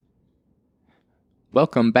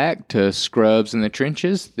Welcome back to Scrubs in the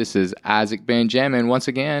Trenches. This is Isaac Benjamin once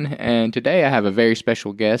again, and today I have a very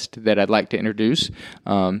special guest that I'd like to introduce.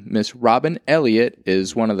 Miss Robin Elliot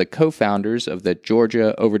is one of the co-founders of the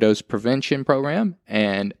Georgia Overdose Prevention Program,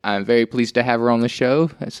 and I'm very pleased to have her on the show,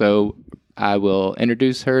 so I will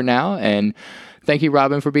introduce her now, and thank you,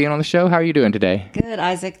 Robin, for being on the show. How are you doing today? Good,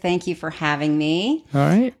 Isaac. Thank you for having me. All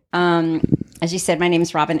right. As you said, my name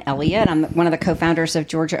is Robin Elliot. I'm one of the co-founders of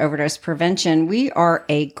Georgia Overdose Prevention. We are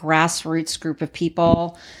a grassroots group of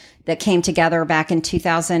people that came together back in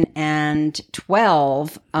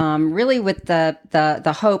 2012, really with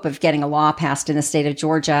the hope of getting a law passed in the state of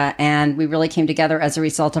Georgia. And we really came together as a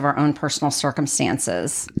result of our own personal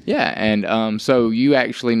circumstances. Yeah, and so you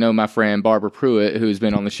actually know my friend Barbara Pruitt, who's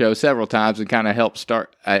been on the show several times and kind of helped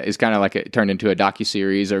start. It's kind of like it turned into a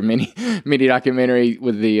docuseries or mini documentary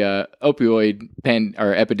with the opioid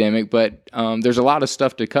epidemic. But there's a lot of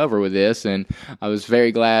stuff to cover with this, and I was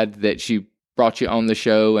very glad that she brought you on the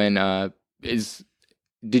show. And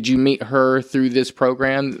did you meet her through this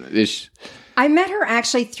program? I met her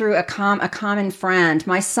actually through a common friend.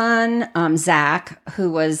 My son, Zach,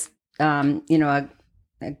 who was, a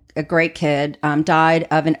great kid, died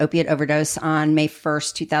of an opiate overdose on May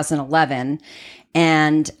 1st, 2011.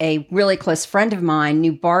 And a really close friend of mine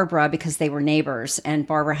knew Barbara because they were neighbors, and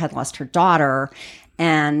Barbara had lost her daughter.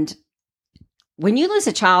 And when you lose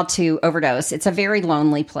a child to overdose, it's a very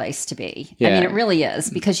lonely place to be. Yeah. I mean, it really is,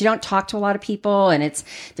 because you don't talk to a lot of people, and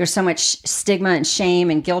there's so much stigma and shame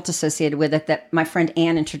and guilt associated with it that my friend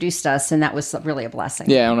Ann introduced us, and that was really a blessing.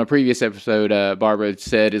 Yeah, on a previous episode, Barbara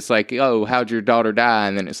said, it's like, oh, how'd your daughter die?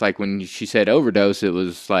 And then it's like when she said overdose, it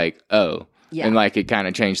was like, oh. Yeah. And like it kind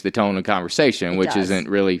of changed the tone of conversation, which isn't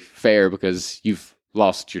really fair because you've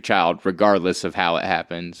lost your child regardless of how it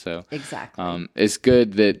happened. So exactly. It's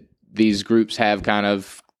good that these groups have kind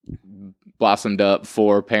of blossomed up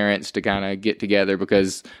for parents to kind of get together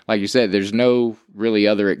because, like you said, there's no really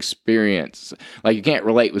other experience. Like you can't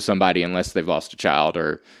relate with somebody unless they've lost a child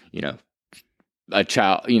or, a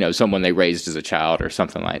child, someone they raised as a child or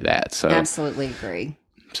something like that. So absolutely agree.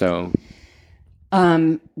 So,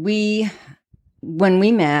 when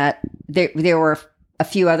we met, there were a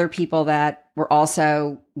few other people that were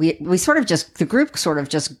also, the group sort of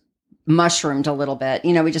just mushroomed a little bit.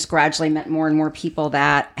 We just gradually met more and more people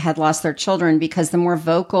that had lost their children, because the more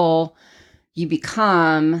vocal you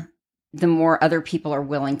become, the more other people are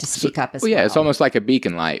willing to speak up as well. Yeah, it's almost like a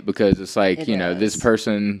beacon light, because it's like, this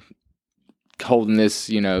person holding this,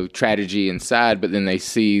 tragedy inside, but then they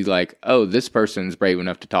see like, oh, this person's brave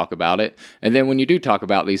enough to talk about it. And then when you do talk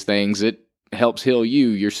about these things, it helps heal you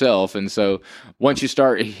yourself. And so once you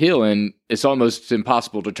start healing, it's almost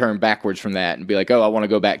impossible to turn backwards from that and be like, oh, I want to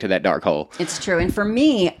go back to that dark hole. It's true. And for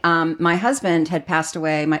me, my husband had passed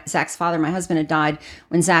away. Zach's father, my husband, had died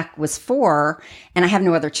when Zach was 4, and I have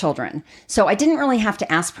no other children. So I didn't really have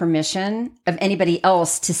to ask permission of anybody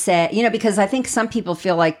else to say, because I think some people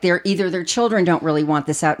feel like either their children don't really want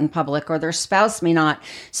this out in public, or their spouse may not.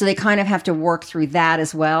 So they kind of have to work through that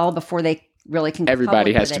as well before they really can.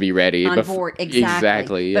 Everybody has to be ready on board.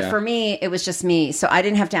 Exactly. Yeah. But for me, it was just me, so I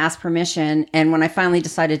didn't have to ask permission. And when I finally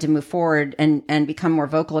decided to move forward and become more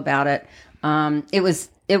vocal about it,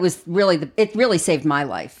 it really saved my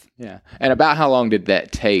life. Yeah. And about how long did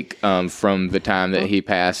that take from the time that he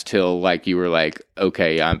passed till like you were like,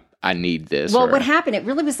 okay, I need this? Well, what happened, it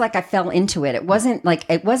really was like I fell into it. It wasn't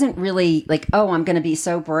really like, oh, I'm going to be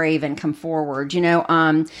so brave and come forward.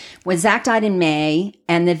 When Zach died in May,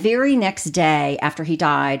 and the very next day after he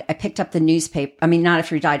died, I picked up the newspaper. I mean, not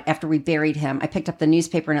after he died, after we buried him, I picked up the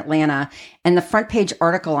newspaper in Atlanta, and the front page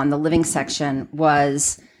article on the living section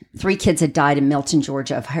was 3 kids had died in Milton,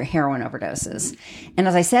 Georgia of heroin overdoses. And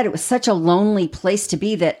as I said, it was such a lonely place to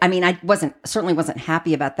be that, I mean, I certainly wasn't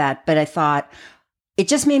happy about that, but I thought, it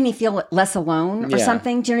just made me feel less alone or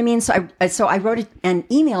something. Do you know what I mean? So I wrote an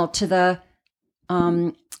email to the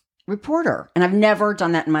reporter, and I've never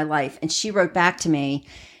done that in my life. And she wrote back to me,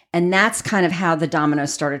 and that's kind of how the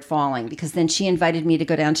dominoes started falling, because then she invited me to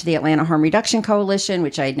go down to the Atlanta Harm Reduction Coalition,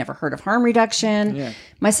 which I had never heard of harm reduction. Yeah.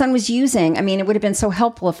 My son was using. I mean, it would have been so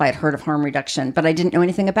helpful if I had heard of harm reduction, but I didn't know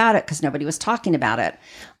anything about it because nobody was talking about it.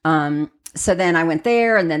 So then I went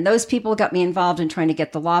there, and then those people got me involved in trying to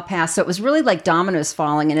get the law passed. So it was really like dominoes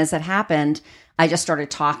falling. And as it happened, I just started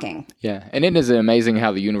talking. Yeah. And it is amazing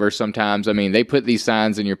how the universe sometimes, I mean, they put these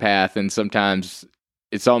signs in your path, and sometimes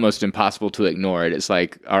it's almost impossible to ignore it. It's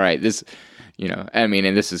like, all right, I mean,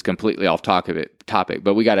 and this is completely off topic,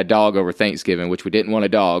 but we got a dog over Thanksgiving, which we didn't want a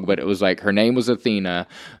dog, but it was like, her name was Athena.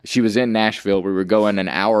 She was in Nashville. We were going an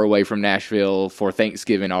hour away from Nashville for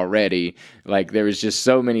Thanksgiving already. Like, there was just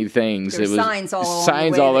so many things. There were signs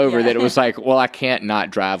all over that it was like, well, I can't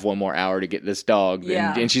not drive one more hour to get this dog.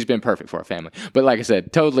 Yeah. And she's been perfect for our family. But like I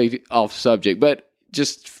said, totally off subject, but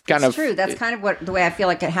just kind It's true. That's kind of the way I feel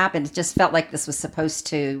like it happened. It just felt like this was supposed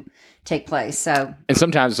to take place. So, and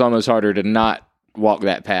sometimes it's almost harder to not walk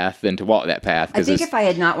that path than to walk that path. I think if I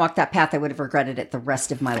had not walked that path, I would have regretted it the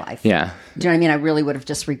rest of my life. Yeah. Do you know what I mean? I really would have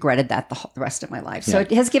just regretted that the rest of my life. So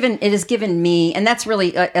it has given me, and that's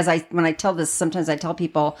really, when I tell this, sometimes I tell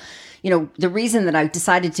people, the reason that I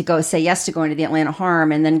decided to say yes to going to the Atlanta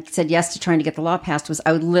Harm and then said yes to trying to get the law passed was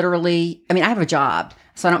I have a job.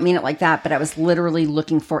 So I don't mean it like that, but I was literally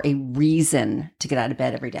looking for a reason to get out of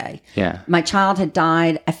bed every day. Yeah. My child had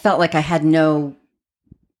died. I felt like my life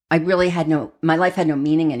had no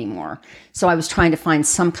meaning anymore. So I was trying to find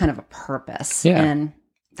some kind of a purpose. Yeah. And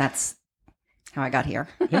that's how I got here.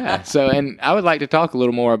 Yeah. So, and I would like to talk a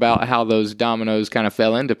little more about how those dominoes kind of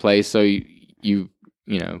fell into place. So you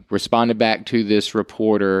responded back to this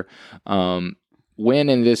reporter. When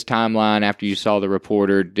in this timeline after you saw the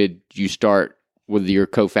reporter, did you start with your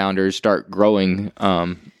co-founders start growing?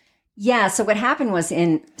 Yeah. So what happened was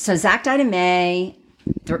Zach died in May.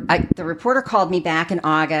 The reporter called me back in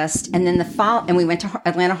August, and then and we went to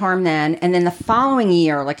Atlanta Harm then. And then the following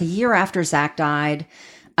year, like a year after Zach died,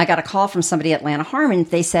 I got a call from somebody at Atlanta Harm, and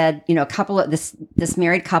they said, a couple of this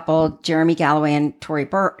married couple, Jeremy Galloway and Tori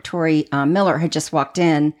Miller had just walked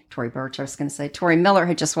in. Tori Miller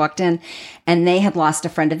had just walked in, and they had lost a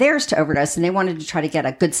friend of theirs to overdose, and they wanted to try to get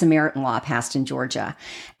a Good Samaritan law passed in Georgia.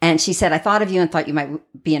 And she said, I thought of you and thought you might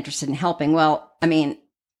be interested in helping. Well, I mean,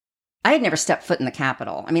 I had never stepped foot in the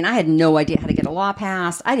Capitol. I mean, I had no idea how to get a law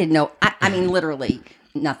passed. I didn't know. I mean, literally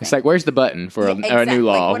nothing. It's like, where's the button for a new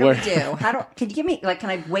law? Like, what do we do? Can you give me, can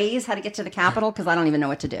I Waze how to get to the Capitol? Because I don't even know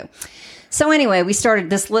what to do. So anyway, we started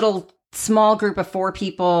this little small group of 4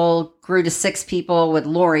 people, grew to 6 people with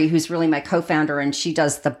Lori, who's really my co-founder, and she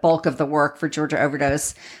does the bulk of the work for Georgia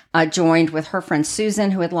Overdose, joined with her friend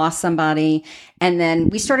Susan, who had lost somebody. And then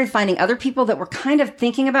we started finding other people that were kind of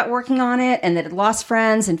thinking about working on it and that had lost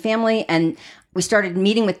friends and family. And we started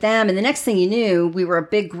meeting with them. And the next thing you knew, we were a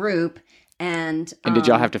big group. And did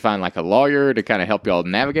y'all have to find like a lawyer to kind of help y'all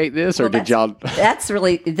navigate this, or did y'all?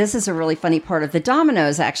 This is a really funny part of the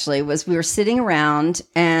dominoes. Actually, was we were sitting around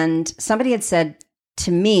and somebody had said to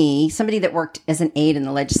me, somebody that worked as an aide in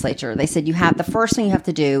the legislature, they said, the first thing you have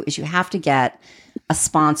to do is you have to get a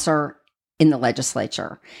sponsor in the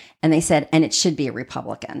legislature, and they said, and it should be a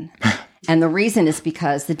Republican. And the reason is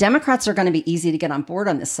because the Democrats are going to be easy to get on board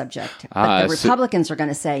on this subject. But the Republicans are going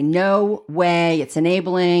to say, no way, it's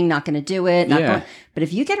enabling, not going to do it. But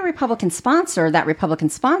if you get a Republican sponsor, that Republican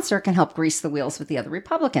sponsor can help grease the wheels with the other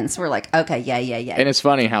Republicans. So we're like, okay, yeah. And it's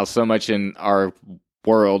funny how so much in our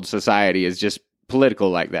world, society is just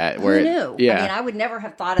political like that. Who knew? Yeah. I mean, I would never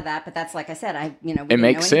have thought of that, but that's like I said, it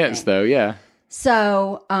makes sense though, yeah.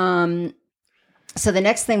 So, so the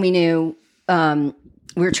next thing we knew,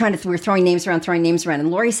 we were throwing names around.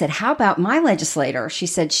 And Lori said, how about my legislator? She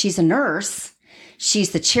said, she's a nurse.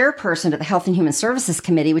 She's the chairperson of the Health and Human Services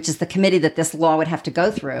Committee, which is the committee that this law would have to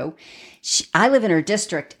go through. I live in her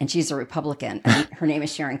district, and she's a Republican. And her name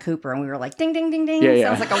is Sharon Cooper. And we were like, ding, ding, ding, ding.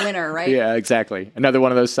 Yeah. Sounds like a winner, right? Yeah, exactly. Another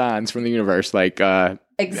one of those signs from the universe.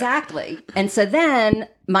 Exactly. And so then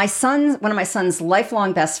one of my son's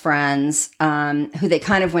lifelong best friends, who they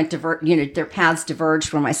kind of went their paths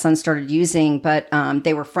diverged when my son started using, but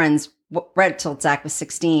they were friends right until Zach was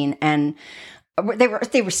 16. And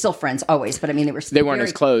they were still friends always, but I mean, they weren't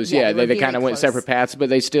as close. Yeah, they kind of went separate paths, but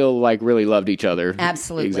they still really loved each other.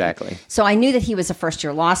 Absolutely. Exactly. So I knew that he was a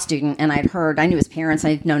first-year law student, and I knew his parents.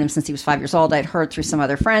 I'd known him since he was 5 years old. I'd heard through some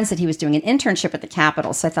other friends that he was doing an internship at the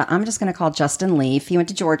Capitol. So I thought, I'm just going to call Justin Leaf. He went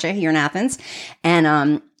to Georgia here in Athens,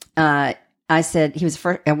 and I said he was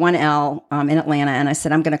at 1L in Atlanta, and I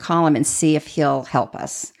said, I'm going to call him and see if he'll help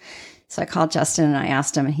us. So I called Justin and I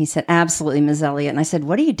asked him, and he said, absolutely, Ms. Elliot. And I said,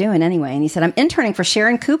 what are you doing anyway? And he said, I'm interning for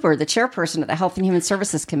Sharon Cooper, the chairperson of the Health and Human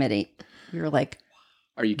Services Committee. We were like,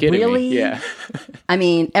 are you kidding really? me? Yeah. I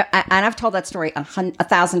mean, and I've told that story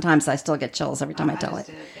 1,000 times. I still get chills every time I tell it.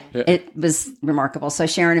 Yeah. It was remarkable. So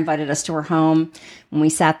Sharon invited us to her home. When we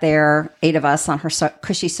sat there, 8 of us on her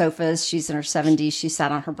cushy sofas. She's in her 70s. She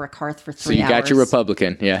sat on her brick hearth for 3 hours. So you got your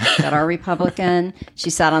Republican, yeah. Got our Republican. She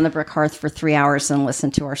sat on the brick hearth for 3 hours and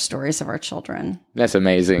listened to our stories of our children. That's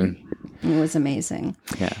amazing. It was amazing.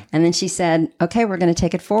 Yeah. And then she said, okay, we're going to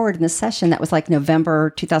take it forward in this session. That was like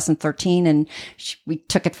November 2013. And we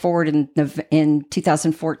took it forward in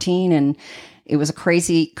 2014. And it was a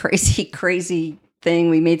crazy, crazy, crazy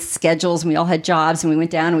thing. We made schedules and we all had jobs and we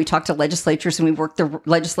went down and we talked to legislators and we worked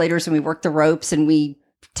the ropes and we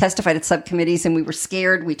testified at subcommittees and we were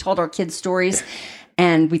scared. We told our kids stories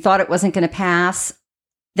and we thought it wasn't going to pass.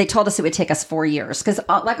 They told us it would take us 4 years because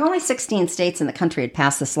like only 16 states in the country had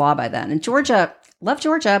passed this law by then. And Georgia, love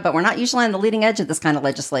Georgia, but we're not usually on the leading edge of this kind of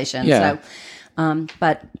legislation. Yeah. So,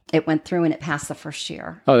 but it went through and it passed the first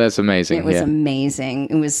year. Oh, that's amazing. It was amazing.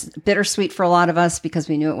 It was bittersweet for a lot of us because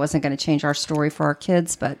we knew it wasn't going to change our story for our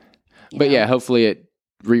kids. But yeah, hopefully it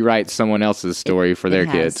rewrites someone else's story for their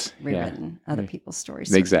kids. Rewritten other people's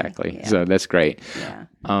stories. Exactly. Yeah. So that's great. Yeah.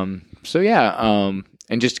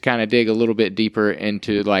 And just to kind of dig a little bit deeper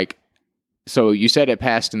into so you said it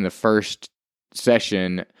passed in the first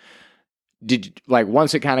session. Did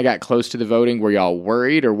once it kind of got close to the voting, were y'all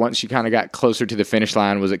worried, or once you kind of got closer to the finish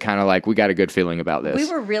line, was it kind of like we got a good feeling about this?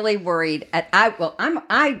 We were really worried. I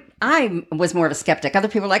was more of a skeptic. Other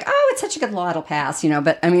people were like, "Oh, it's such a good law, it'll pass,"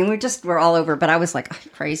 But I mean, we're all over. But I was like, oh,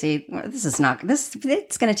 crazy. This is not this.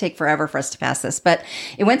 It's going to take forever for us to pass this. But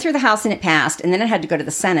it went through the House and it passed, and then it had to go to the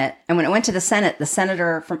Senate. And when it went to the Senate, the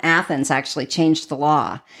senator from Athens actually changed the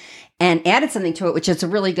law and added something to it, which is a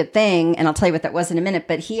really good thing. And I'll tell you what that was in a minute,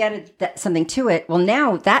 but he added something to it. Well,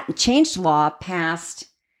 now that changed law passed.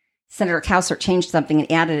 Senator Cowsert changed something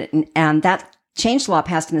and added it. And that changed law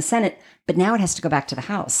passed in the Senate, but now it has to go back to the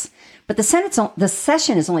House. But the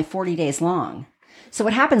session is only 40 days long. So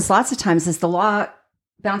what happens lots of times is the law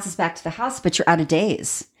bounces back to the House, but you're out of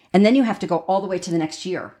days. And then you have to go all the way to the next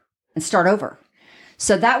year and start over.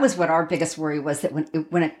 So that was what our biggest worry was, that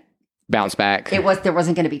when it bounce back, there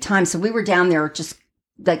wasn't going to be time. So we were down there just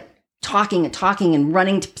like talking and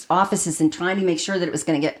running to offices and trying to make sure that it was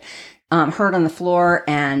going to get heard on the floor.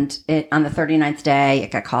 And on the 39th day,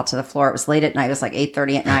 it got called to the floor. It was late at night. It was like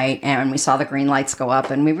 8:30 at night. And we saw the green lights go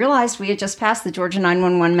up and we realized we had just passed the Georgia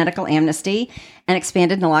 911 medical amnesty and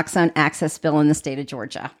expanded naloxone access bill in the state of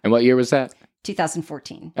Georgia. And what year was that?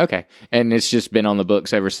 2014. Okay. And it's just been on the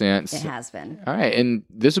books ever since. It has been. All right. And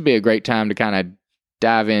this would be a great time to kind of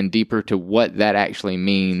dive in deeper to what that actually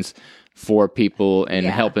means for people and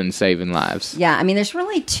helping saving lives. Yeah. I mean, there's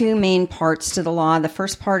really two main parts to the law. The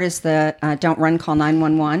first part is the don't run, call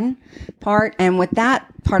 911 part. And what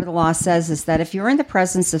that part of the law says is that if you're in the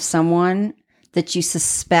presence of someone that you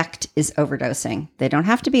suspect is overdosing, they don't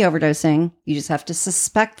have to be overdosing. You just have to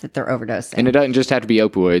suspect that they're overdosing. And it doesn't just have to be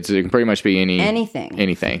opioids. It can pretty much be anything.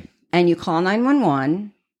 And you call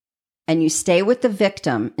 911. And you stay with the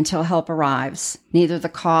victim until help arrives. Neither the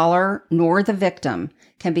caller nor the victim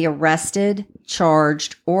can be arrested,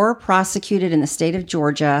 charged, or prosecuted in the state of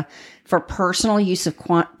Georgia for personal use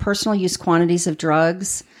quantities of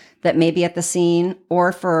drugs that may be at the scene,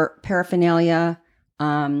 or for paraphernalia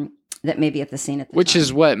that may be at the scene at the Which time.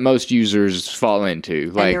 is what most users fall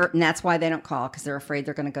into. And that's why they don't call, because they're afraid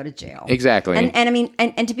they're going to go to jail. Exactly. And I mean,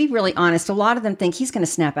 and to be really honest, a lot of them think he's going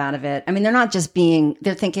to snap out of it. I mean, they're not just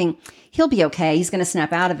they're thinking he'll be okay. He's going to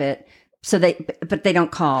snap out of it. But they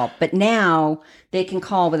don't call. But now they can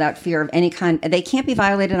call without fear of any kind. They can't be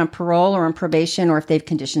violated on parole or on probation or if they have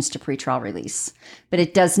conditions to pretrial release. But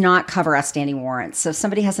it does not cover outstanding warrants. So if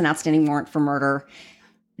somebody has an outstanding warrant for murder,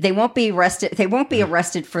 they won't be arrested. They won't be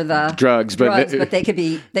arrested for the drugs, but they could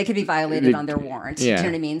be violated on their warrant. Yeah. Do you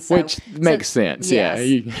know what I mean? Which makes sense. Yes.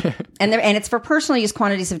 Yeah. and it's for personal use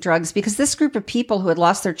quantities of drugs, because this group of people who had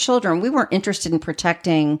lost their children, we weren't interested in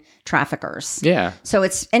protecting traffickers. Yeah. So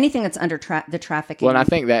it's anything that's under the trafficking. Well, and I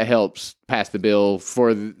think that helps pass the bill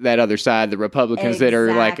for that other side, the Republicans that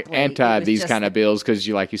are like anti these kind of bills, because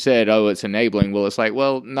like you said, it's enabling. Well, it's like,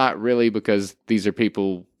 well, not really, because these are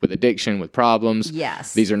people with addiction, with problems.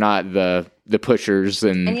 Yes. These are not the pushers.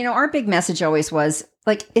 And our big message always was,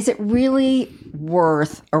 like, is it really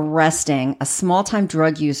worth arresting a small-time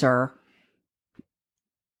drug user?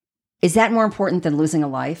 Is that more important than losing a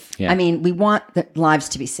life? Yeah. I mean, we want the lives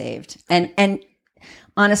to be saved. And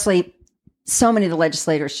honestly, so many of the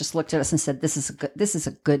legislators just looked at us and said, this is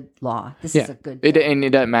a good law. This is a good and it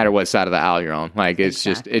doesn't matter what side of the aisle you're on. Like, it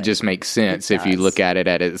just makes sense if you look at it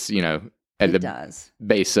at its, at the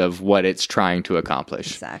base of what it's trying to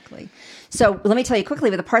accomplish. Exactly. So let me tell you quickly,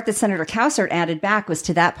 but the part that Senator Cowsert added back was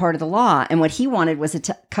to that part of the law. And what he wanted was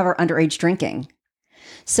to cover underage drinking.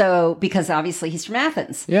 So, because obviously he's from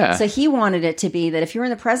Athens. Yeah. So he wanted it to be that if you're in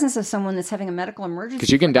the presence of someone that's having a medical emergency. Because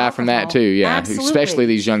you can die from that too. Yeah. Absolutely. Especially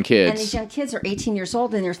these young kids. And these young kids are 18 years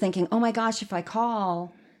old and they're thinking, oh my gosh, if I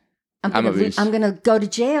call, I'm going to go to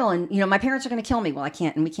jail, and my parents are going to kill me. Well, I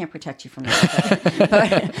can't, and we can't protect you from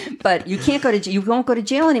that. but you can't go to you won't go to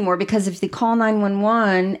jail anymore, because if they call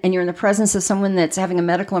 911 and you're in the presence of someone that's having a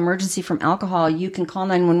medical emergency from alcohol, you can call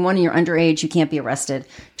 911 and you're underage. You can't be arrested,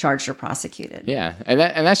 charged, or prosecuted. Yeah, and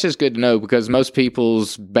that's just good to know, because most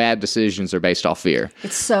people's bad decisions are based off fear.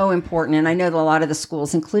 It's so important, and I know that a lot of the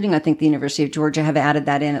schools, including I think the University of Georgia, have added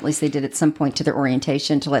that in. At least they did at some point to their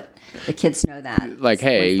orientation, to let the kids know that. Like,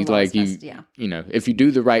 hey, like if you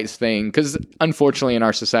do the right thing, because unfortunately in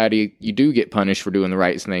our society, you do get punished for doing the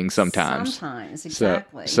right thing sometimes. Sometimes,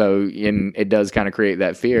 exactly. So it does kind of create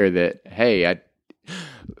that fear that, hey,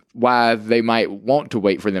 why they might want to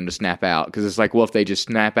wait for them to snap out, because it's like, well, if they just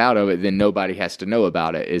snap out of it, then nobody has to know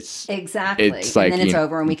about it. Exactly. It's like, and then it's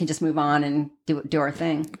over, and we can just move on and do our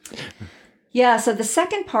thing. Yeah. So the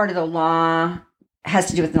second part of the law has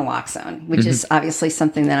to do with naloxone, which is obviously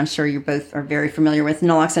something that I'm sure you both are very familiar with.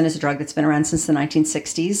 Naloxone is a drug that's been around since the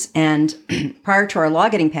 1960s. And prior to our law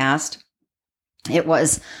getting passed, it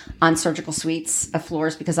was on surgical suites of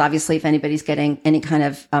floors, because obviously if anybody's getting any kind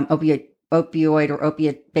of opioid or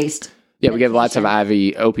opiate-based yeah, we get lots of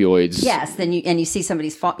IV opioids. Yes, then you see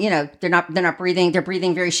somebody's fall. They're not breathing. They're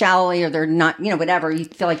breathing very shallowly, or they're not. Whatever. You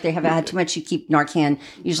feel like they have had too much. You keep Narcan.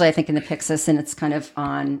 Usually, I think in the Pyxis, and it's kind of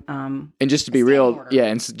on. And just to be real,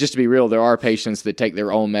 there are patients that take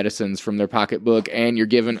their own medicines from their pocketbook, and you're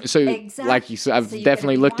given. So, exactly. like you said, I've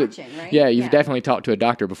definitely looked watching, at. Right? Yeah, you've definitely talked to a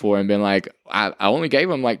doctor before and been like, I only gave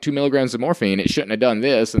him like 2 milligrams of morphine. It shouldn't have done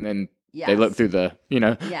this, and then. Yes. They look through the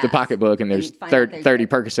pocketbook, and there's 30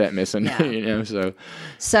 Percocet missing,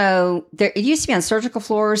 So it used to be on surgical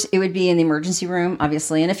floors. It would be in the emergency room,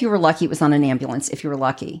 obviously. And if you were lucky, it was on an ambulance, if you were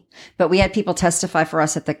lucky. But we had people testify for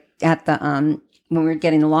us at the when we were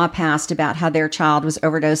getting the law passed, about how their child was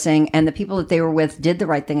overdosing, and the people that they were with did the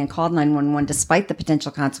right thing and called 911 despite the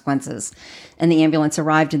potential consequences. And the ambulance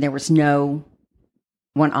arrived, and there was no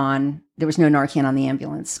Narcan on the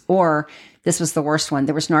ambulance. Or this was the worst one.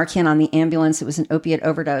 There was Narcan on the ambulance. It was an opiate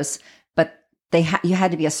overdose, but you had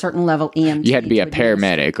to be a certain level EMT. You had to be a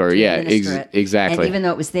paramedic, or exactly. And even though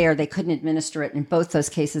it was there, they couldn't administer it. In both those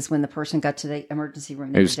cases, when the person got to the emergency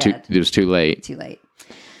room, it was too late. Too late.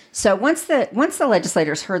 So once the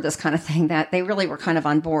legislators heard this kind of thing, that they really were kind of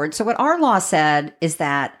on board. So what our law said is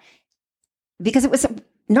that, because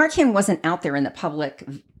Narcan wasn't out there in the public.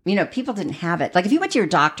 People didn't have it. Like if you went to your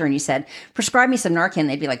doctor and you said, prescribe me some Narcan,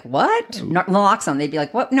 they'd be like, what? Naloxone. They'd be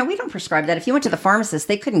like, what? No, we don't prescribe that. If you went to the pharmacist,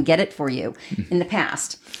 they couldn't get it for you in the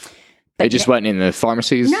past. But it just wasn't in the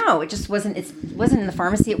pharmacies? No, it just wasn't. It wasn't in the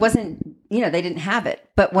pharmacy. It wasn't, they didn't have it.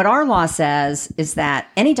 But what our law says is that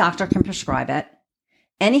any doctor can prescribe it.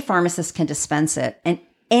 Any pharmacist can dispense it. And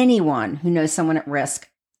anyone who knows someone at risk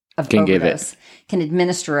of overdose can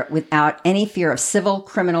administer it without any fear of civil,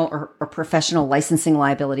 criminal, or professional licensing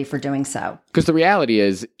liability for doing so. Because the reality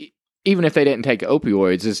is, even if they didn't take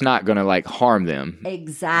opioids, it's not going to harm them.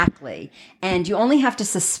 Exactly. And you only have to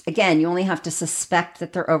suspect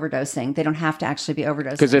that they're overdosing. They don't have to actually be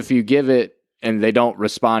overdosing. Because if you give it and they don't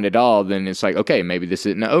respond at all, then it's like, okay, maybe this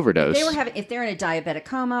isn't an overdose. If they're in a diabetic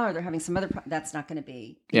coma, or they're having some other that's not going to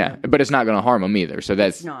be. Yeah, but it's not going to harm them either. So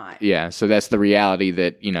that's not. Yeah, so that's the reality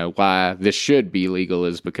that, why this should be legal,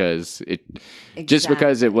 is because just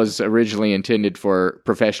because it was originally intended for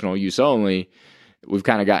professional use only, we've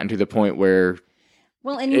kind of gotten to the point where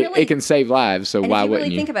it can save lives, so why wouldn't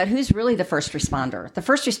you? Really think about who's really the first responder. The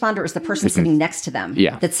first responder is the person sitting next to them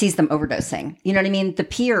that sees them overdosing. You know what I mean? The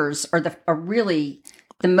peers are really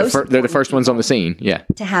the most. They're the first ones on the scene. Yeah,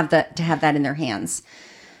 to have that in their hands.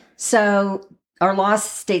 So our law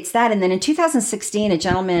states that, and then in 2016, a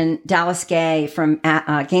gentleman, Dallas Gay from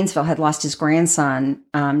Gainesville, had lost his grandson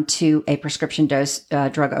to a prescription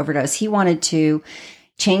drug overdose. He wanted to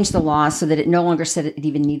change the law so that it no longer said it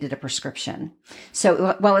even needed a prescription.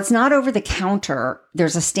 So while it's not over the counter,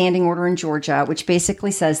 there's a standing order in Georgia, which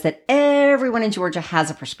basically says that everyone in Georgia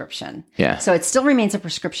has a prescription. Yeah. So it still remains a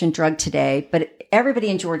prescription drug today, but everybody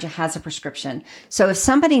in Georgia has a prescription. So if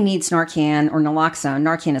somebody needs Narcan or naloxone,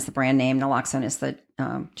 Narcan is the brand name, naloxone is the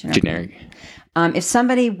generic. If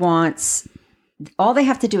somebody wants, all they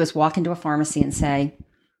have to do is walk into a pharmacy and say,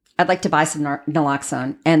 I'd like to buy some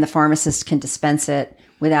naloxone, and the pharmacist can dispense it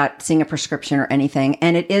without seeing a prescription or anything.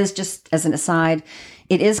 And it is, just as an aside,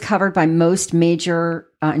 it is covered by most major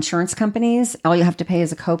insurance companies. All you have to pay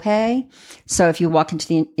is a copay. So if you walk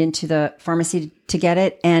into the pharmacy to get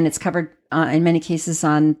it, and it's covered in many cases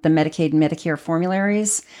on the Medicaid and Medicare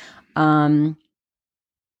formularies. So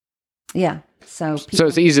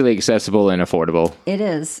it's easily accessible and affordable. It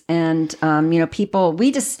is. And, people,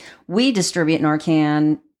 we distribute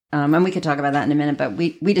Narcan And we could talk about that in a minute, but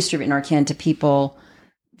we distribute Narcan to people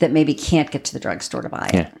that maybe can't get to the drugstore to buy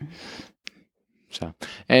it. Yeah. So,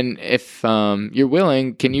 and if you're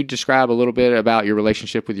willing, can you describe a little bit about your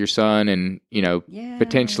relationship with your son and,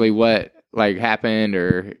 potentially what like happened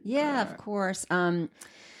or... Yeah, of course.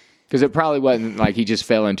 Because it probably wasn't like he just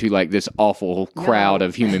fell into like this awful crowd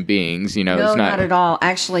of human beings, No, it's not at all.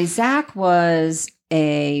 Actually, Zach was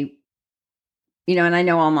and I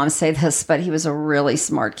know all moms say this, but he was a really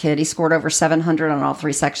smart kid. He scored over 700 on all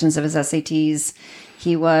 3 sections of his SATs.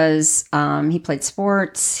 He played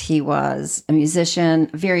sports. He was a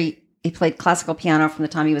musician, he played classical piano from the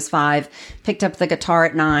time he was 5, picked up the guitar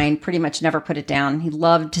at 9, pretty much never put it down. He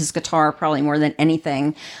loved his guitar probably more than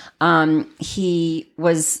anything. He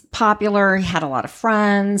was popular. He had a lot of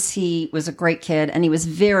friends. He was a great kid, and he was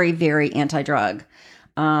very, very anti-drug.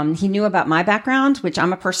 He knew about my background, which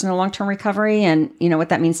I'm a person in long-term recovery. And what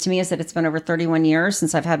that means to me is that it's been over 31 years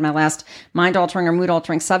since I've had my last mind-altering or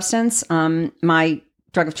mood-altering substance. My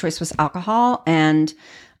drug of choice was alcohol. And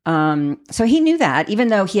so he knew that, even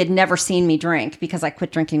though he had never seen me drink because I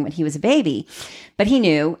quit drinking when he was a baby. But he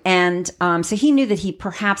knew. And so he knew that he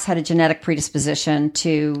perhaps had a genetic predisposition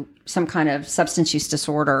to some kind of substance use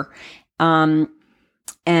disorder.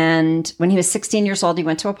 And when he was 16 years old, he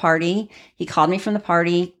went to a party. He called me from the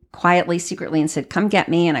party quietly, secretly, and said, "Come get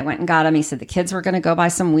me." And I went and got him. He said the kids were going to go buy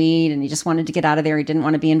some weed and he just wanted to get out of there. He didn't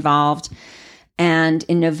want to be involved. And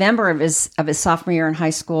in November of his sophomore year in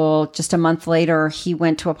high school, just a month later, he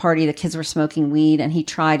went to a party. The kids were smoking weed and he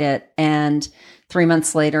tried it. And 3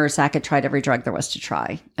 months later, Zach had tried every drug there was to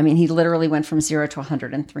try. I mean, he literally went from 0 to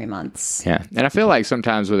 100 in 3 months. Yeah. And I feel like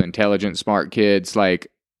sometimes with intelligent, smart kids, like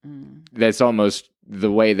that's almost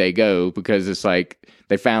the way they go, because it's like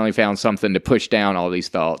they finally found something to push down all these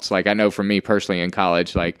thoughts. Like I know for me personally in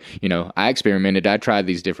college, like, I experimented, I tried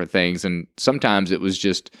these different things, and sometimes it was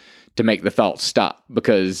just to make the thoughts stop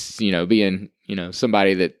because, being,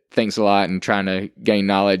 somebody that thinks a lot and trying to gain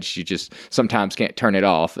knowledge, you just sometimes can't turn it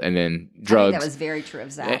off. And then drugs. I think that was very true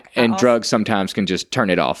of Zach. And drugs sometimes can just turn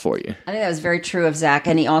it off for you. I think that was very true of Zach.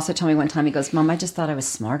 And he also told me one time, he goes, "Mom, I just thought I was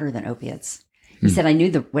smarter than opiates." He said, "I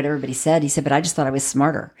knew what everybody said." He said, "But I just thought I was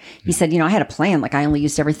smarter." He said, "I had a plan. Like I only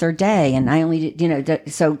used every 3rd day, and I only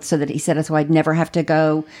did, so that," he said, "so I'd never have to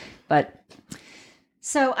go." But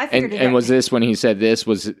so I figured and was this when he said this?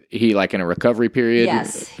 Was he like in a recovery period?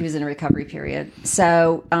 Yes, he was in a recovery period.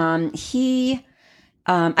 So I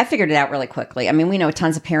figured it out really quickly. I mean, we know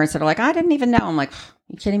tons of parents that are like, "I didn't even know." I'm like,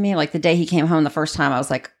 "You kidding me?" Like the day he came home the first time, I was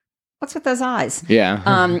like, "What's with those eyes?"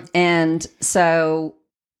 Yeah. And so.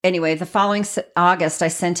 Anyway, the following August, I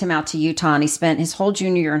sent him out to Utah, and he spent his whole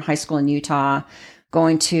junior year in high school in Utah,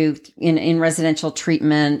 going to in residential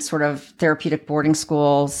treatment, sort of therapeutic boarding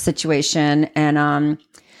school situation. And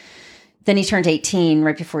then he turned 18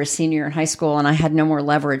 right before his senior year in high school, and I had no more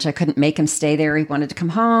leverage. I couldn't make him stay there. He wanted to come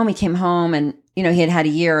home. He came home, and he had a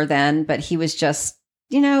year then, but he was just,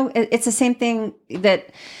 it's the same thing that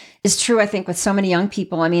is true, I think, with so many young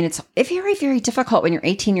people. I mean, it's very, very difficult when you're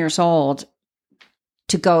 18 years old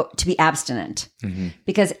to be abstinent,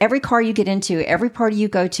 because every car you get into, every party you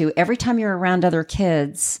go to, every time you're around other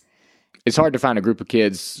kids, it's hard to find a group of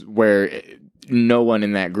kids where no one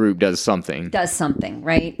in that group does something,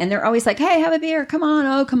 right? And they're always like, "Hey, have a beer. Come on.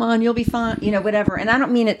 Oh, come on. You'll be fine." Whatever. And I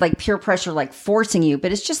don't mean it like peer pressure, like forcing you,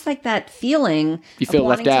 but it's just like that feeling you feel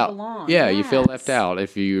left out. Yeah. Yes. You feel left out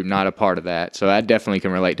if you're not a part of that. So I definitely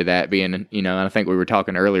can relate to that being, and I think we were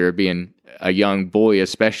talking earlier, being a young boy,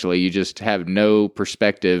 especially, you just have no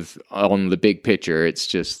perspective on the big picture. It's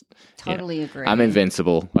just totally agree. I'm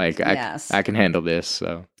invincible. Like yes. I can handle this.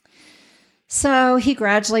 So he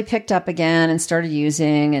gradually picked up again and started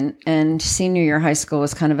using, and senior year high school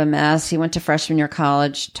was kind of a mess. He went to freshman year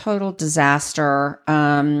college, total disaster.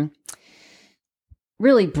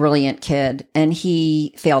 Really brilliant kid, and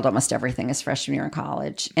he failed almost everything his freshman year in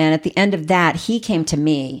college. And at the end of that, he came to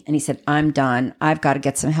me and he said, "I'm done. I've got to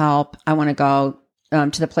get some help. I want to go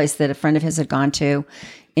to the place that a friend of his had gone to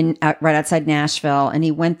right outside Nashville." And he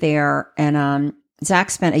went there, and Zach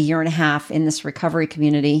spent a year and a half in this recovery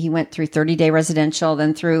community. He went through 30-day residential,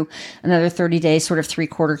 then through another 30-day sort of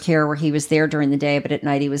 3-quarter care where he was there during the day, but at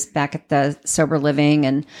night he was back at the sober living.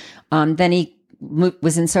 And then he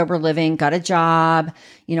was in sober living, got a job,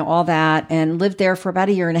 all that, and lived there for about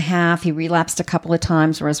a year and a half. He relapsed a couple of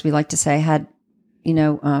times, or as we like to say, had, he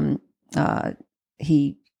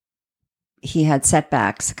had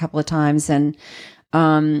setbacks a couple of times. And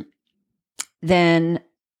then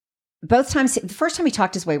both times, the first time he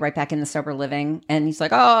talked his way right back in the sober living, and he's like,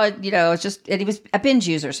 "Oh, it's just," and he was a binge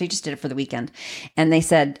user, so he just did it for the weekend. And they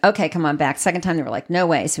said, "Okay, come on back." Second time, they were like, "No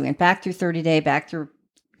way." So we went back through 30-day, back through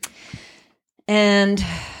And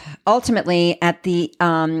ultimately,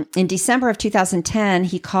 in December of 2010,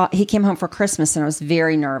 he came home for Christmas, and I was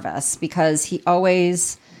very nervous because he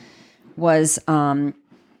always was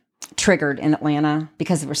triggered in Atlanta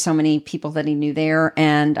because there were so many people that he knew there,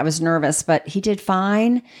 and I was nervous. But he did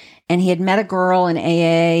fine, and he had met a girl in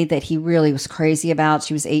AA that he really was crazy about.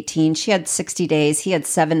 She was 18. She had 60 days. He had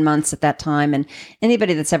 7 months at that time. And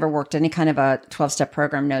anybody that's ever worked any kind of a 12-step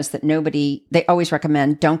program knows that they always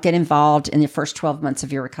recommend don't get involved in the first 12 months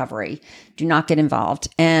of your recovery. Do not get involved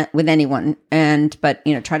with anyone. But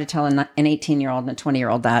try to tell an 18-year-old and a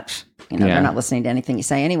 20-year-old that, they're not listening to anything you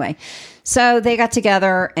say anyway. So they got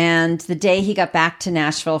together, and the day he got back to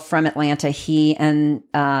Nashville from Atlanta, he and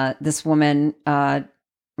this woman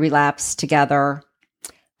relapsed together.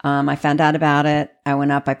 I found out about it. I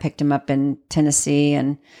went up, I picked him up in Tennessee.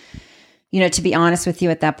 And, to be honest with you,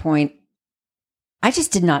 at that point, I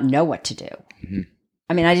just did not know what to do. Mm-hmm.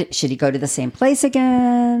 I mean, should he go to the same place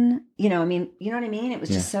again? You know what I mean? It was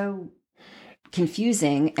just so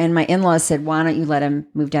confusing. And my in-laws said, why don't you let him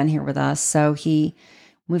move down here with us? So he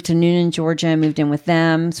moved to Noonan, Georgia, moved in with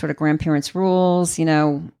them, sort of grandparents' rules,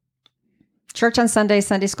 church on Sunday,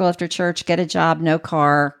 Sunday school after church, get a job, no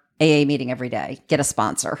car, AA meeting every day, get a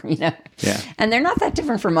sponsor, Yeah. And they're not that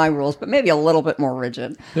different from my rules, but maybe a little bit more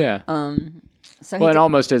rigid. Yeah. And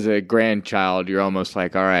almost as a grandchild, you're almost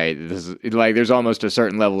like, all right, this is like, there's almost a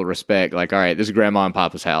certain level of respect. Like, all right, this is Grandma and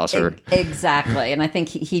Papa's house. Exactly. And I think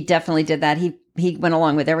he definitely did that. He went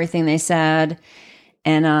along with everything they said.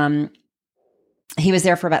 And, he was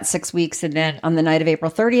there for about 6 weeks. And then on the night of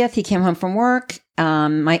April 30th, he came home from work.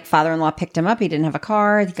 My father-in-law picked him up. He didn't have a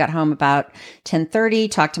car. He got home about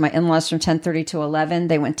 10:30, talked to my in-laws from 10:30 to 11.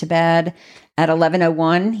 They went to bed. At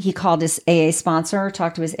 11:01, he called his AA sponsor,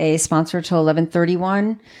 talked to his AA sponsor till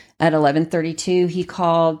 11:31. At 11:32, he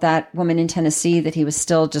called that woman in Tennessee that he was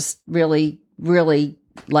still just really, really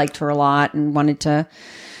liked her a lot and wanted to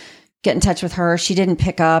get in touch with her. She didn't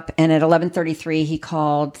pick up. And at 11:33, he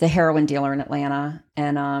called the heroin dealer in Atlanta.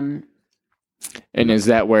 And is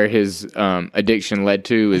that where his addiction led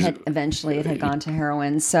to? Eventually it had gone to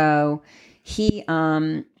heroin. So he,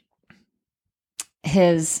 my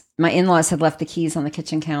in-laws had left the keys on the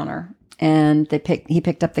kitchen counter, and he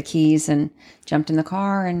picked up the keys and jumped in the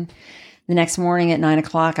car. And the next morning at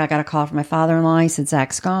 9:00, I got a call from my father-in-law. He said,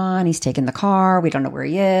 Zach's gone. He's taken the car. We don't know where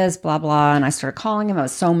he is, blah, blah. And I started calling him. I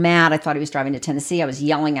was so mad. I thought he was driving to Tennessee. I was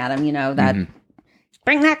yelling at him, that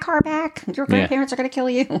bring that car back. Your grandparents are going to kill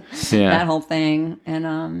you. That whole thing.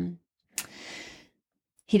 And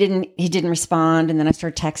he didn't respond. And then I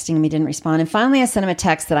started texting him. He didn't respond. And finally I sent him a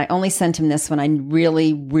text that I only sent him this when I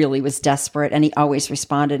really, really was desperate. And he always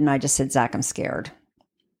responded. And I just said, Zach, I'm scared.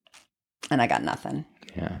 And I got nothing.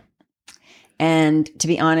 Yeah. And to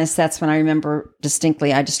be honest, that's when I remember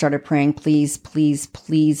distinctly, I just started praying, please, please,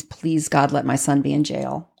 please, please, God, let my son be in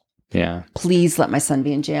jail. Yeah. Please let my son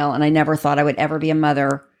be in jail. And I never thought I would ever be a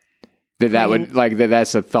mother.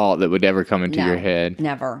 That's a thought that would ever come into your head.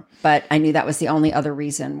 Never. But I knew that was the only other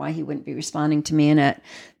reason why he wouldn't be responding to me. And at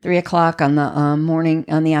 3:00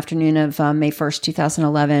 on the afternoon of May 1st,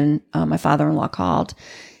 2011, my father-in-law called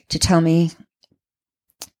to tell me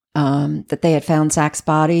that they had found Zach's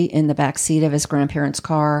body in the back seat of his grandparents'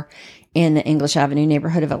 car in the English Avenue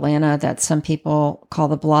neighborhood of Atlanta that some people call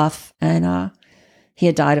the Bluff. And he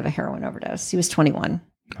had died of a heroin overdose. He was 21.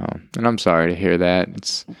 Oh, and I'm sorry to hear that.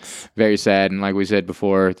 It's very sad. And like we said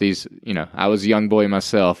before, I was a young boy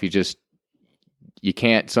myself. You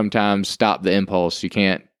can't sometimes stop the impulse. You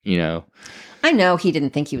can't, I know he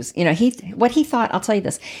didn't think he was, what he thought, I'll tell you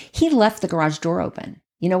this, he left the garage door open.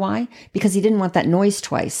 You know why? Because he didn't want that noise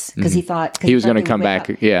twice. Because he thought he was going to come back.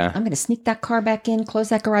 Up. Yeah. I'm going to sneak that car back in, close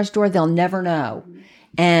that garage door. They'll never know.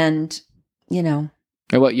 And, And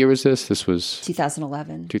what year was this? This was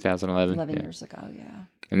 2011. 2011. 11 years ago, yeah.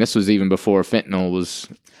 And this was even before fentanyl was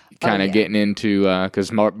kind of getting into,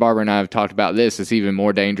 because Barbara and I have talked about this. It's even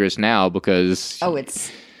more dangerous now because... Oh,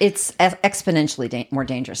 it's exponentially more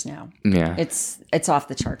dangerous now. Yeah. It's off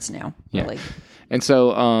the charts now, really. Yeah. And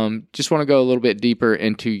so just want to go a little bit deeper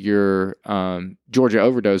into your Georgia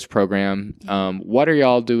overdose program. What are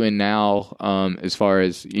y'all doing now as far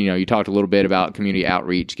as, you talked a little bit about community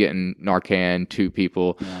outreach, getting Narcan to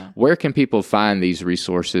people. Yeah. Where can people find these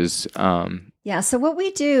resources? So what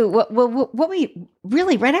we do, what we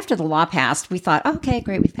really, right after the law passed, we thought, okay,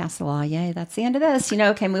 great, we've passed the law. Yay, that's the end of this.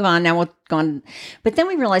 Okay, move on. Now we'll go on. But then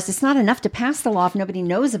we realized it's not enough to pass the law if nobody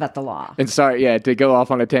knows about the law. And to go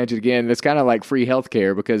off on a tangent again, it's kind of like free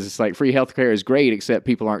healthcare, because it's like free healthcare is great, except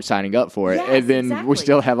people aren't signing up for it. Yes, and then we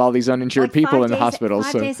still have all these uninsured people in the hospitals.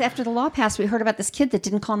 5 days after the law passed, we heard about this kid that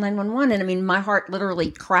didn't call 911. And my heart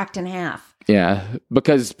literally cracked in half. Yeah,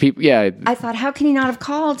 because people, I thought, how can he not have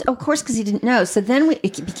called? Oh, of course, because he didn't know. So then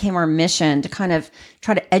it became our mission to kind of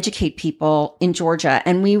try to educate people in Georgia.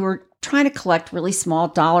 And we were trying to collect really small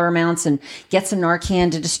dollar amounts and get some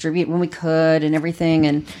Narcan to distribute when we could and everything.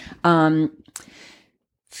 And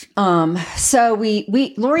so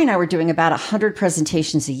Lori and I were doing about 100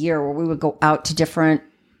 presentations a year where we would go out to different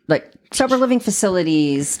sober living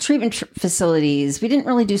facilities, treatment facilities. We didn't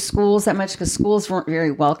really do schools that much because schools weren't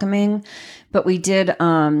very welcoming, but we did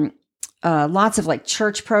lots of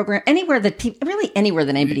church program, anywhere that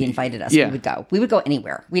anybody invited us, we would go. We would go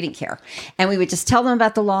anywhere. We didn't care. And we would just tell them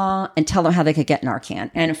about the law and tell them how they could get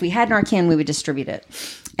Narcan. And if we had Narcan, we would distribute it.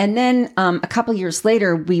 And then a couple years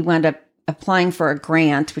later, we wound up applying for a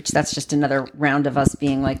grant, which that's just another round of us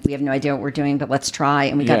being like, we have no idea what we're doing, but let's try.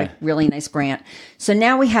 And we got a really nice grant. So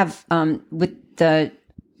now we have, with the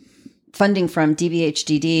funding from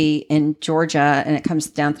DBHDD in Georgia, and it comes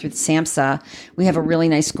down through the SAMHSA, we have a really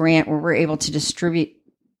nice grant where we're able to distribute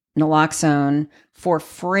naloxone for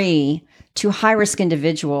free to high-risk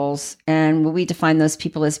individuals. And we define those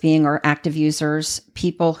people as being our active users,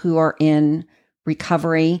 people who are in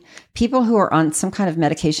recovery, people who are on some kind of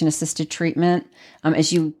medication-assisted treatment.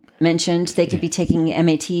 As you mentioned, they could be taking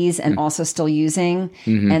MATs and also still using,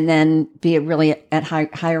 and then be really at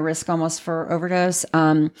higher risk almost for overdose.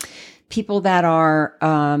 People that are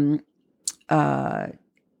in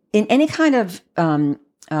any kind of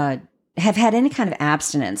have had any kind of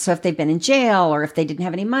abstinence. So if they've been in jail or if they didn't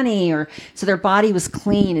have any money, or so their body was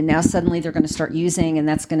clean and now suddenly they're going to start using, and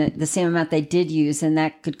that's going to the same amount they did use, and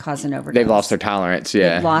that could cause an overdose. They've lost their tolerance.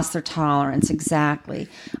 Yeah. They've lost their tolerance. Exactly.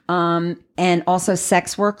 And also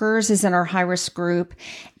sex workers is in our high risk group,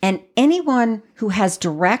 and anyone who has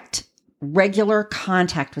direct, regular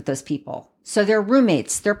contact with those people. So their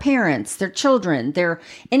roommates, their parents, their children,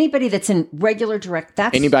 anybody that's in regular direct,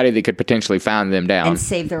 that's anybody that could potentially find them down and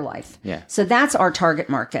save their life. Yeah. So that's our target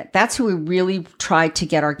market. That's who we really try to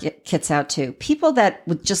get our kits out to. People that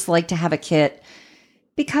would just like to have a kit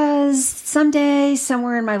because someday,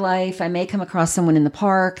 somewhere in my life, I may come across someone in the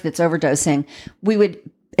park that's overdosing. We would,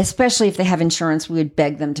 especially if they have insurance, we would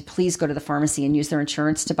beg them to please go to the pharmacy and use their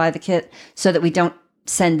insurance to buy the kit so that we don't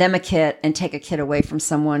send them a kit and take a kit away from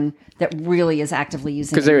someone that really is actively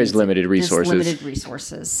using it. Because there is limited resources. There's limited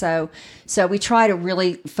resources. So we try to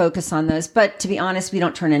really focus on those. But to be honest, we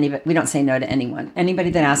don't say no to anyone. Anybody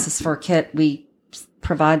that asks us for a kit, we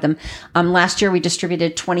provide them. Last year, we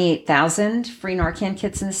distributed 28,000 free Narcan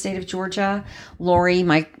kits in the state of Georgia. Lori,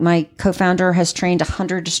 my co-founder, has trained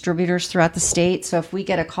 100 distributors throughout the state. So if we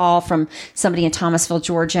get a call from somebody in Thomasville,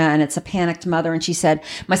 Georgia, and it's a panicked mother, and she said,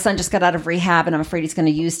 my son just got out of rehab and I'm afraid he's going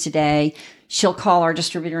to use today, she'll call our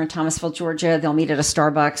distributor in Thomasville, Georgia. They'll meet at a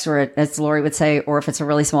Starbucks, or as Lori would say, or if it's a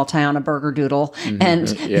really small town, a Burger Doodle, and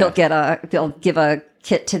they'll give a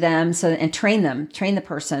kit to them and train the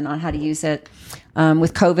person on how to use it.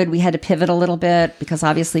 With COVID, we had to pivot a little bit because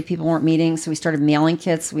obviously people weren't meeting. So we started mailing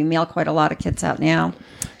kits. We mail quite a lot of kits out now.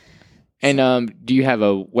 And do you have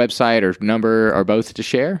a website or number or both to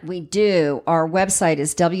share? We do. Our website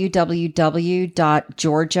is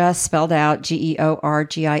www.georgia, spelled out Georgia,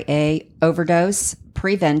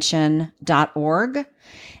 overdoseprevention.org.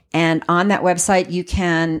 And on that website, you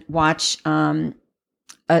can watch an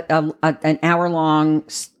hour-long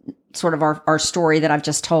sort of our story that I've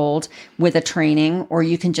just told with a training, or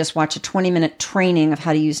you can just watch a 20-minute training of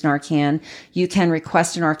how to use Narcan. You can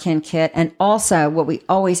request a Narcan kit. And also what we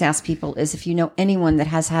always ask people is if you know anyone that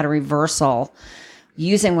has had a reversal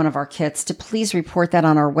using one of our kits, to please report that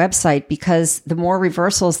on our website, because the more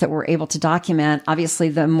reversals that we're able to document, obviously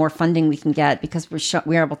the more funding we can get, because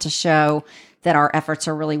we're able to show that our efforts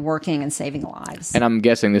are really working and saving lives. And I'm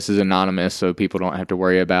guessing this is anonymous, so people don't have to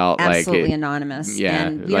worry about absolutely anonymous. Yeah,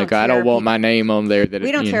 and I don't want my name on there.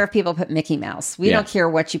 We don't care if people put Mickey Mouse. We don't care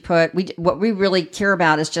what you put. What we really care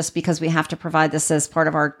about is, just because we have to provide this as part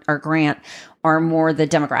of our grant, are more the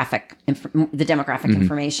demographic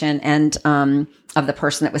information and of the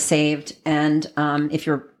person that was saved. And if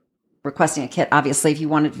you're requesting a kit, obviously, if you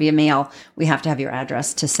want it via mail, we have to have your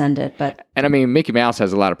address to send it. And I mean, Mickey Mouse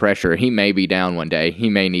has a lot of pressure. He may be down one day. He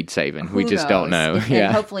may need saving. We just don't know.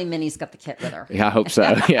 And hopefully Minnie's got the kit with her. Yeah, I hope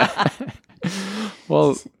so. Yeah.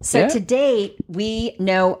 Well, to date, we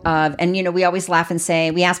know of, and we always laugh and say,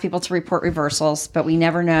 we ask people to report reversals, but we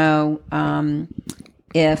never know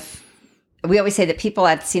if, we always say that people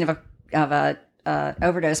at the scene of a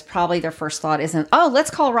overdose, probably their first thought isn't, let's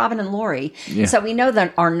call Robin and Lori. Yeah. So we know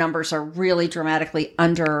that our numbers are really dramatically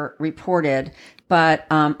underreported, but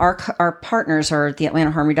our partners are the Atlanta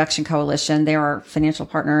Harm Reduction Coalition. They're our financial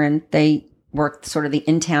partner, and they work sort of the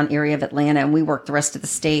in-town area of Atlanta, and we work the rest of the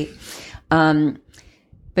state.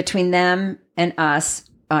 Between them and us,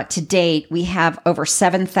 to date, we have over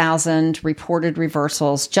 7,000 reported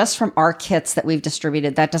reversals just from our kits that we've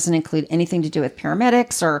distributed. That doesn't include anything to do with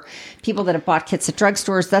paramedics or people that have bought kits at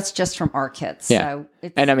drugstores. That's just from our kits. Yeah.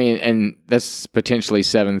 So and that's potentially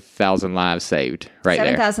 7,000 lives saved right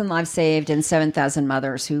 7,000 lives saved and 7,000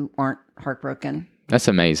 mothers who aren't heartbroken. That's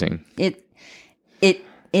amazing.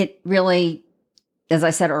 It really, as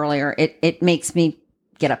I said earlier, it makes me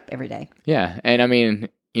get up every day. Yeah. And I mean,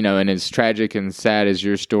 and as tragic and sad as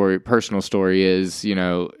your personal story is,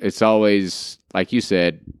 it's always, like you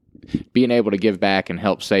said, being able to give back and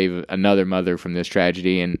help save another mother from this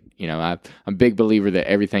tragedy. And, I'm a big believer that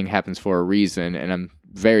everything happens for a reason. And I'm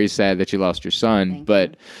very sad that you lost your son.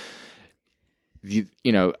 But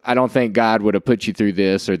I don't think God would have put you through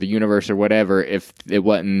this or the universe or whatever if it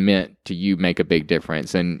wasn't meant to you make a big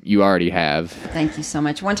difference, and you already have. Thank you so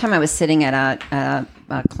much. One time I was sitting at a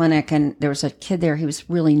clinic, and there was a kid there. He was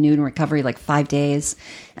really new in recovery, like 5 days,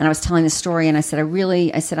 and I was telling the story, and I said,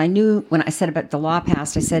 I knew when I said about the law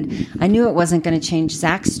passed, I said, I knew it wasn't going to change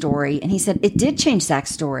Zach's story, and he said, it did change Zach's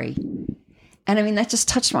story. And I mean, that just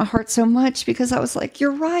touched my heart so much because I was like,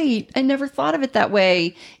 you're right. I never thought of it that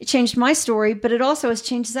way. It changed my story, but it also has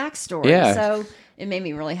changed Zach's story. Yeah. So it made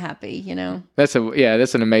me really happy, That's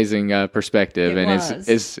an amazing perspective.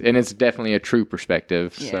 It's definitely a true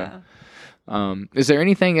perspective. Yeah. So, is there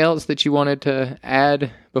anything else that you wanted to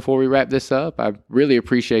add before we wrap this up? I really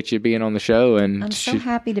appreciate you being on the show. And I'm so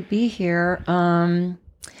happy to be here. I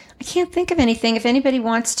can't think of anything. If anybody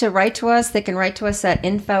wants to write to us, they can write to us at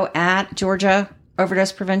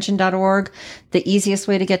info@georgiaoverdoseprevention.org. The easiest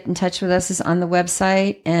way to get in touch with us is on the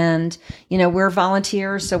website. And, we're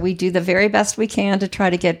volunteers, so we do the very best we can to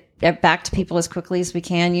try to get back to people as quickly as we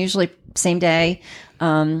can, usually same day.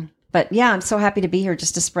 But yeah, I'm so happy to be here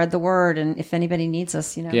just to spread the word. And if anybody needs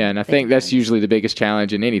us, Yeah, and I think that's usually the biggest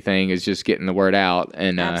challenge in anything is just getting the word out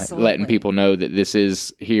and letting people know that this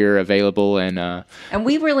is here available. And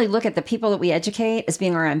we really look at the people that we educate as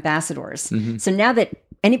being our ambassadors. Mm-hmm. So now that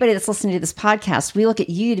anybody that's listening to this podcast, we look at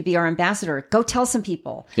you to be our ambassador. Go tell some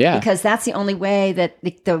people. Yeah. Because that's the only way that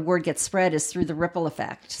the word gets spread is through the ripple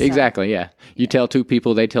effect. So, exactly, yeah. You tell two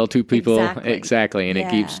people, they tell two people. Exactly. And it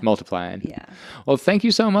keeps multiplying. Yeah. Well, thank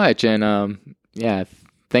you so much. And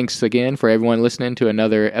thanks again for everyone listening to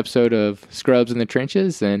another episode of Scrubs in the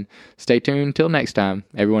Trenches. And stay tuned till next time.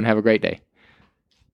 Everyone have a great day.